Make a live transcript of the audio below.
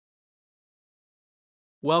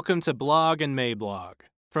Welcome to Blog and Mablog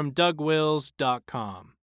from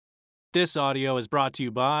DougWills.com. This audio is brought to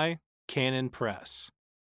you by Canon Press.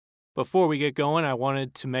 Before we get going, I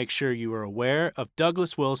wanted to make sure you are aware of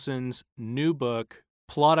Douglas Wilson's new book,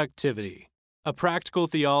 Plotductivity: A Practical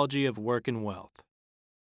Theology of Work and Wealth.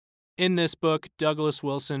 In this book, Douglas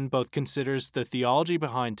Wilson both considers the theology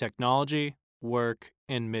behind technology, work,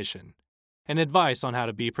 and mission, and advice on how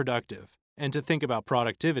to be productive and to think about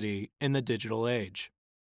productivity in the digital age.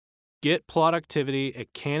 Get Plotductivity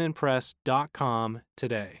at canonpress.com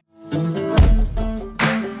today.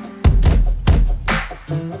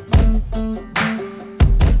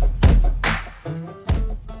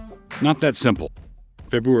 Not That Simple,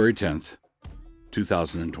 February 10th,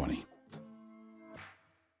 2020.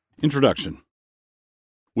 Introduction.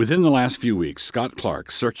 Within the last few weeks, Scott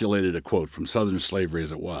Clark circulated a quote from Southern Slavery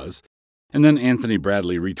as It Was, and then Anthony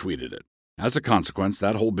Bradley retweeted it. As a consequence,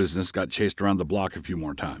 that whole business got chased around the block a few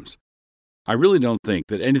more times. I really don't think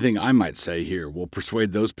that anything I might say here will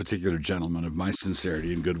persuade those particular gentlemen of my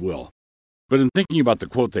sincerity and goodwill. But in thinking about the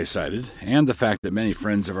quote they cited, and the fact that many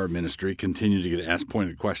friends of our ministry continue to get asked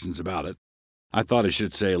pointed questions about it, I thought I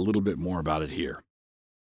should say a little bit more about it here.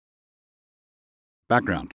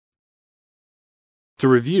 Background. To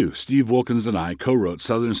review, Steve Wilkins and I co-wrote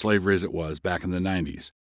Southern Slavery as It Was back in the 90s.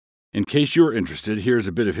 In case you are interested, here's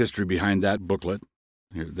a bit of history behind that booklet.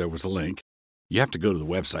 There was a link. You have to go to the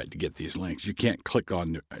website to get these links. You can't click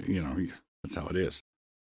on, that's how it is.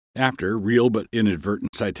 After real but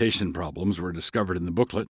inadvertent citation problems were discovered in the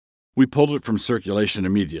booklet, we pulled it from circulation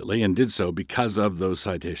immediately and did so because of those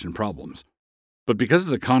citation problems. But because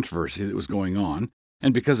of the controversy that was going on,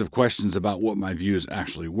 and because of questions about what my views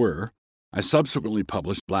actually were, I subsequently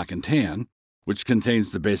published Black and Tan, which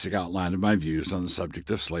contains the basic outline of my views on the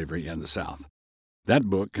subject of slavery and the South. That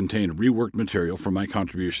book contained reworked material from my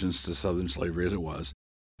contributions to Southern Slavery as It Was,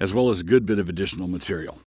 as well as a good bit of additional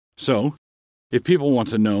material. So, if people want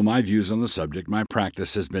to know my views on the subject, my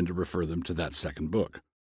practice has been to refer them to that second book.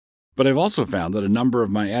 But I've also found that a number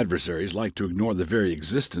of my adversaries like to ignore the very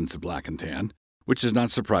existence of Black and Tan, which is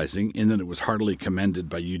not surprising in that it was heartily commended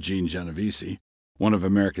by Eugene Genovese, one of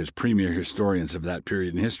America's premier historians of that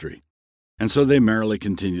period in history. And so they merrily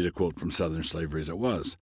continue to quote from Southern Slavery as It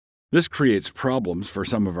Was. This creates problems for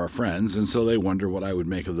some of our friends, and so they wonder what I would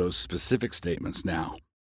make of those specific statements now.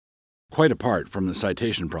 Quite apart from the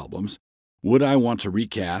citation problems, would I want to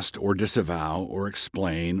recast or disavow or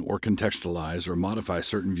explain or contextualize or modify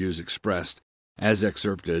certain views expressed as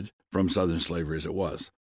excerpted from Southern Slavery as It Was?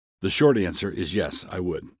 The short answer is yes, I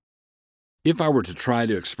would. If I were to try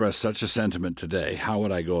to express such a sentiment today, how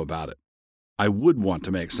would I go about it? I would want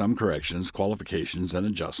to make some corrections, qualifications, and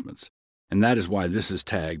adjustments, and that is why this is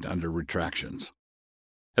tagged under retractions.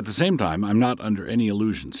 At the same time, I'm not under any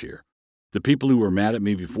illusions here. The people who were mad at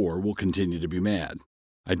me before will continue to be mad.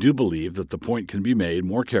 I do believe that the point can be made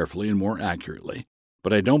more carefully and more accurately,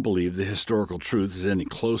 but I don't believe the historical truth is any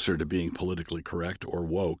closer to being politically correct or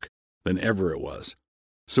woke than ever it was.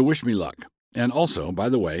 So wish me luck. And also, by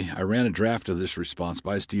the way, I ran a draft of this response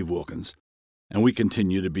by Steve Wilkins, and we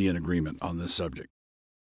continue to be in agreement on this subject.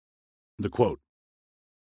 The quote.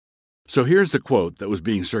 So here's the quote that was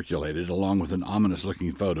being circulated along with an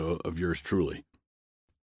ominous-looking photo of yours truly.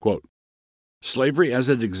 Quote, "Slavery as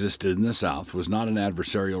it existed in the South was not an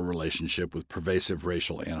adversarial relationship with pervasive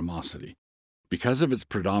racial animosity. Because of its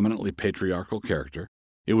predominantly patriarchal character,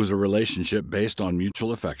 it was a relationship based on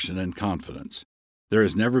mutual affection and confidence. There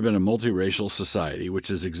has never been a multiracial society which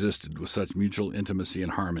has existed with such mutual intimacy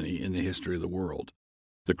and harmony in the history of the world.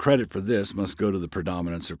 The credit for this must go to the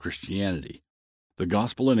predominance of Christianity. The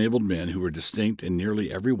gospel enabled men who were distinct in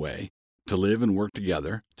nearly every way to live and work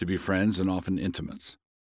together, to be friends and often intimates.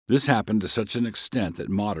 This happened to such an extent that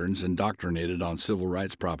moderns indoctrinated on civil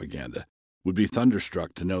rights propaganda would be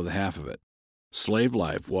thunderstruck to know the half of it. Slave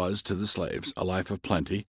life was, to the slaves, a life of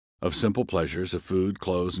plenty, of simple pleasures, of food,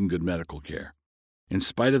 clothes, and good medical care. In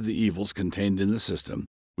spite of the evils contained in the system,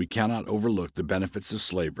 we cannot overlook the benefits of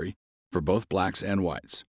slavery for both blacks and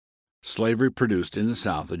whites. Slavery produced in the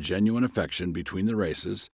South a genuine affection between the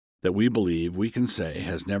races that we believe we can say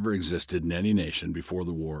has never existed in any nation before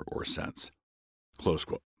the war or since." Close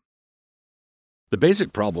quote. The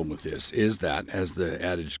basic problem with this is that, as the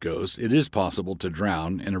adage goes, it is possible to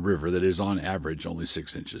drown in a river that is on average only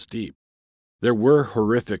 6 inches deep. There were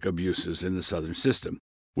horrific abuses in the Southern system,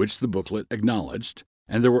 which the booklet acknowledged,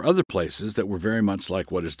 and there were other places that were very much like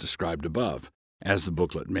what is described above, as the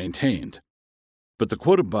booklet maintained. But the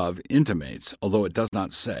quote above intimates, although it does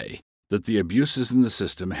not say, that the abuses in the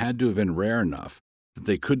system had to have been rare enough that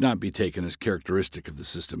they could not be taken as characteristic of the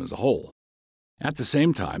system as a whole. At the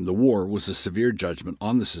same time, the war was a severe judgment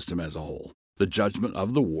on the system as a whole. The judgment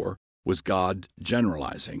of the war was God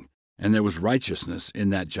generalizing, and there was righteousness in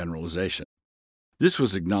that generalization. This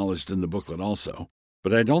was acknowledged in the booklet also,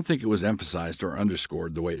 but I don't think it was emphasized or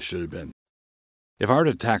underscored the way it should have been. If I were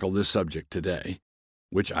to tackle this subject today,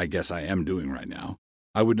 which I guess I am doing right now,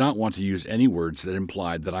 I would not want to use any words that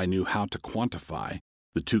implied that I knew how to quantify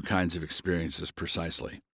the two kinds of experiences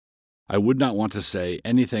precisely. I would not want to say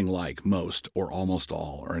anything like most or almost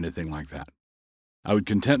all or anything like that. I would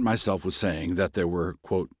content myself with saying that there were,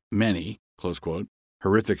 quote, many, close quote,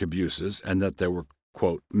 horrific abuses and that there were,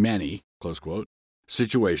 quote, many, close quote,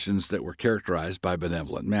 situations that were characterized by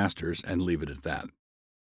benevolent masters, and leave it at that.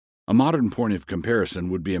 A modern point of comparison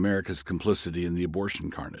would be America's complicity in the abortion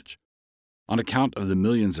carnage. On account of the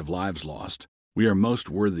millions of lives lost, we are most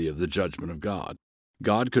worthy of the judgment of God.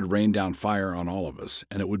 God could rain down fire on all of us,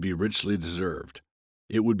 and it would be richly deserved.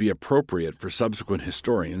 It would be appropriate for subsequent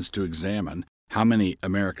historians to examine how many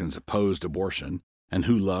Americans opposed abortion and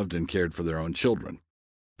who loved and cared for their own children.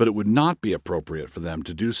 But it would not be appropriate for them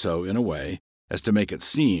to do so in a way as to make it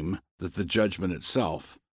seem that the judgment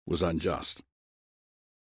itself was unjust.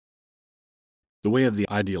 The way of the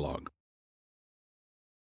ideologue.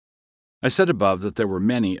 I said above that there were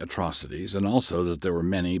many atrocities and also that there were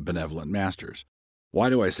many benevolent masters. Why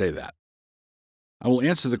do I say that? I will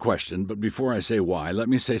answer the question, but before I say why, let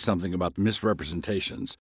me say something about the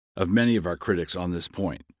misrepresentations of many of our critics on this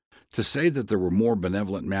point. To say that there were more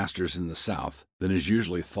benevolent masters in the South than is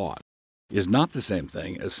usually thought is not the same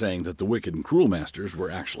thing as saying that the wicked and cruel masters were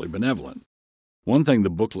actually benevolent. One thing the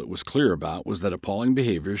booklet was clear about was that appalling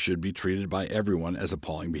behavior should be treated by everyone as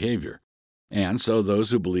appalling behavior. And so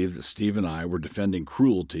those who believe that Steve and I were defending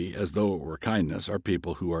cruelty as though it were kindness are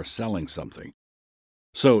people who are selling something.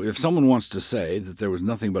 So if someone wants to say that there was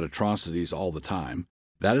nothing but atrocities all the time,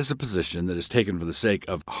 that is a position that is taken for the sake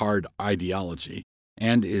of hard ideology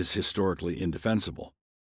and is historically indefensible.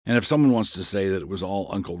 And if someone wants to say that it was all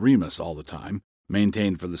Uncle Remus all the time,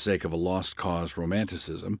 maintained for the sake of a lost cause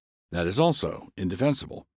romanticism, that is also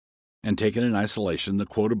indefensible. And taken in isolation, the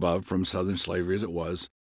quote above from Southern Slavery as it was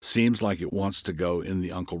seems like it wants to go in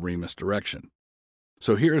the Uncle Remus direction.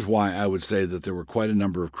 So here's why I would say that there were quite a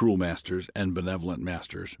number of cruel masters and benevolent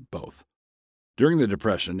masters, both. During the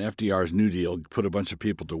Depression, FDR's New Deal put a bunch of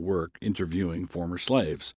people to work interviewing former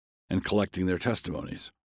slaves and collecting their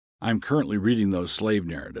testimonies. I'm currently reading those slave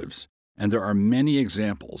narratives, and there are many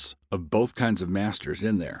examples of both kinds of masters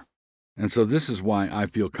in there. And so this is why I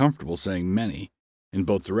feel comfortable saying many in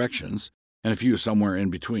both directions and a few somewhere in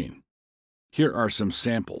between. Here are some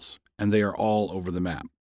samples, and they are all over the map.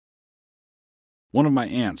 One of my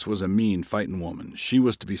aunts was a mean fightin' woman. She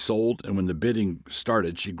was to be sold, and when the bidding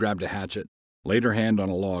started, she grabbed a hatchet, laid her hand on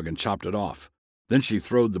a log, and chopped it off. Then she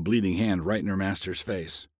throwed the bleeding hand right in her master's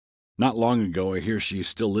face. Not long ago, I hear she's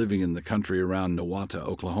still living in the country around Nowata,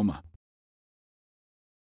 Oklahoma.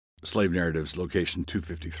 Slave Narratives, location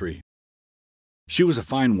 253. She was a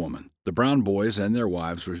fine woman. The brown boys and their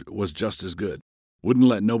wives was just as good. Wouldn't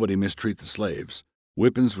let nobody mistreat the slaves.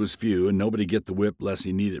 Whippins was few, and nobody get the whip less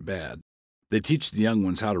he need it bad. They teach the young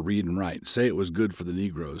ones how to read and write, say it was good for the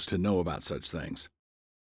Negroes to know about such things.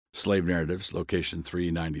 Slave Narratives, location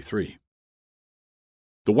 393.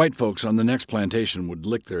 The white folks on the next plantation would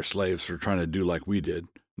lick their slaves for trying to do like we did.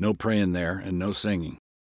 No praying there and no singing.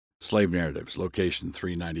 Slave Narratives, location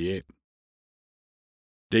 398.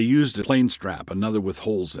 They used a plain strap, another with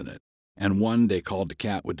holes in it, and one they called the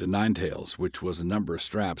cat with the nine tails, which was a number of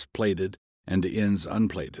straps plated and the ends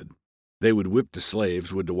unplated. They would whip the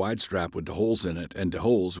slaves with the wide strap with the holes in it, and the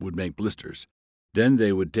holes would make blisters. Then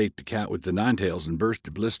they would take the cat with the nine tails and burst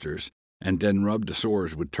the blisters, and then rub the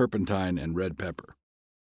sores with turpentine and red pepper.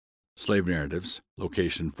 Slave Narratives,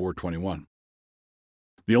 location 421.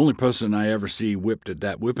 The only person I ever see whipped at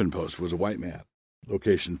that whipping post was a white man,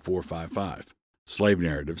 location 455. Slave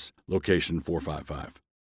Narratives, location 455.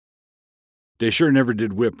 They sure never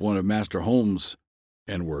did whip one of Master Holmes'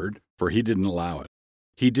 N-word, for he didn't allow it.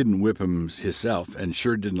 He didn't whip him himself and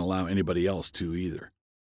sure didn't allow anybody else to either.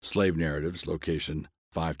 Slave Narratives, location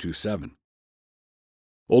 527.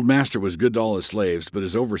 Old Master was good to all his slaves, but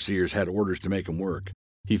his overseers had orders to make him work.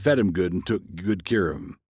 He fed him good and took good care of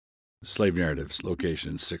him. Slave Narratives,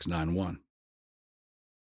 location 691.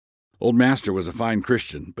 Old Master was a fine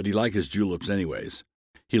Christian, but he liked his juleps anyways.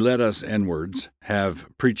 He let us N-words have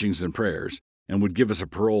preachings and prayers, and would give us a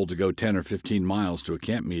parole to go 10 or 15 miles to a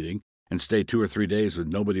camp meeting and stay 2 or 3 days with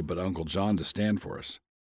nobody but Uncle John to stand for us.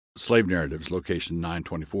 Slave Narratives, location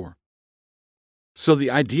 924. So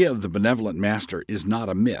the idea of the benevolent master is not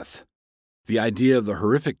a myth. The idea of the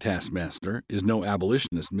horrific taskmaster is no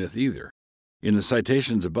abolitionist myth either. In the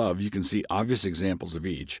citations above, you can see obvious examples of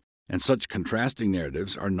each, and such contrasting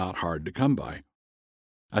narratives are not hard to come by.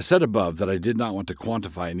 I said above that I did not want to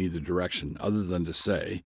quantify in either direction, other than to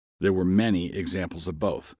say there were many examples of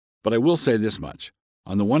both. But I will say this much.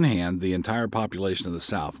 On the one hand, the entire population of the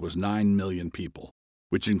South was 9 million people,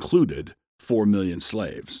 which included 4 million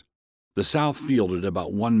slaves. The South fielded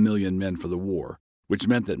about 1 million men for the war, which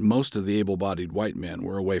meant that most of the able-bodied white men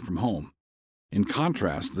were away from home. In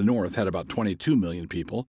contrast, the North had about 22 million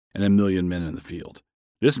people and 1 million men in the field.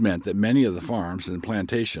 This meant that many of the farms and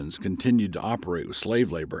plantations continued to operate with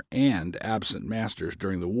slave labor and absent masters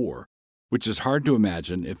during the war, which is hard to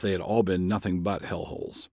imagine if they had all been nothing but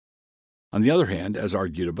hellholes. On the other hand, as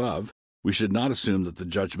argued above, we should not assume that the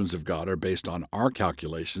judgments of God are based on our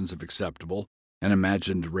calculations of acceptable and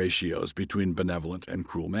imagined ratios between benevolent and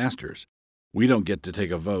cruel masters. We don't get to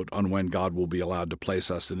take a vote on when God will be allowed to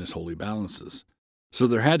place us in his holy balances. So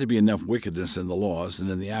there had to be enough wickedness in the laws and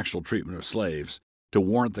in the actual treatment of slaves to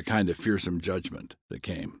warrant the kind of fearsome judgment that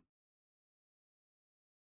came.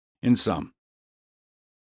 In sum,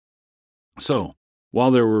 while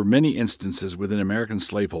there were many instances within American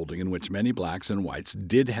slaveholding in which many blacks and whites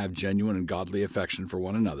did have genuine and godly affection for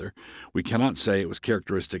one another, we cannot say it was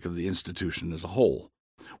characteristic of the institution as a whole.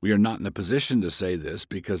 We are not in a position to say this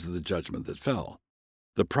because of the judgment that fell.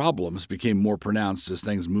 The problems became more pronounced as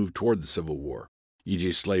things moved toward the Civil War,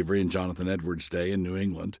 e.g. slavery in Jonathan Edwards' day in New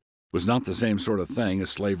England was not the same sort of thing as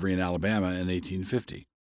slavery in Alabama in 1850.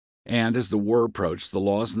 And as the war approached, the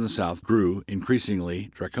laws in the South grew increasingly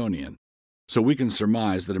draconian. So we can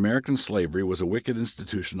surmise that American slavery was a wicked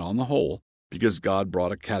institution on the whole because God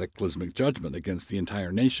brought a cataclysmic judgment against the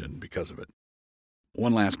entire nation because of it.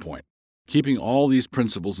 One last point. Keeping all these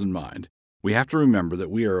principles in mind, we have to remember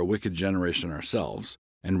that we are a wicked generation ourselves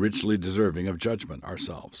and richly deserving of judgment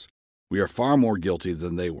ourselves. We are far more guilty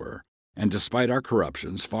than they were, and despite our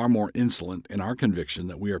corruptions, far more insolent in our conviction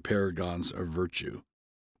that we are paragons of virtue.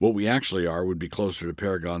 What we actually are would be closer to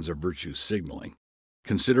paragons of virtue signaling.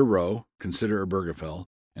 Consider Roe, consider Obergefell,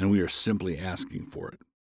 and we are simply asking for it.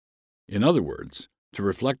 In other words, to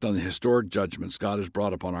reflect on the historic judgments God has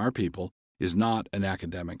brought upon our people is not an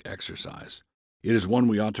academic exercise. It is one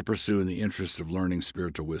we ought to pursue in the interests of learning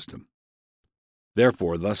spiritual wisdom.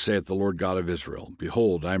 Therefore, thus saith the Lord God of Israel,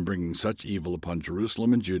 Behold, I am bringing such evil upon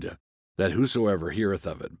Jerusalem and Judah, that whosoever heareth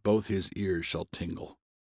of it, both his ears shall tingle.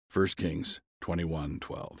 1 Kings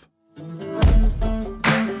 21:12.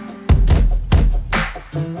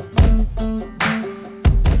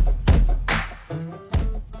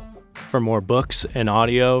 For more books and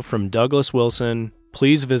audio from Douglas Wilson,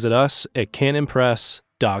 please visit us at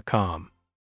canonpress.com.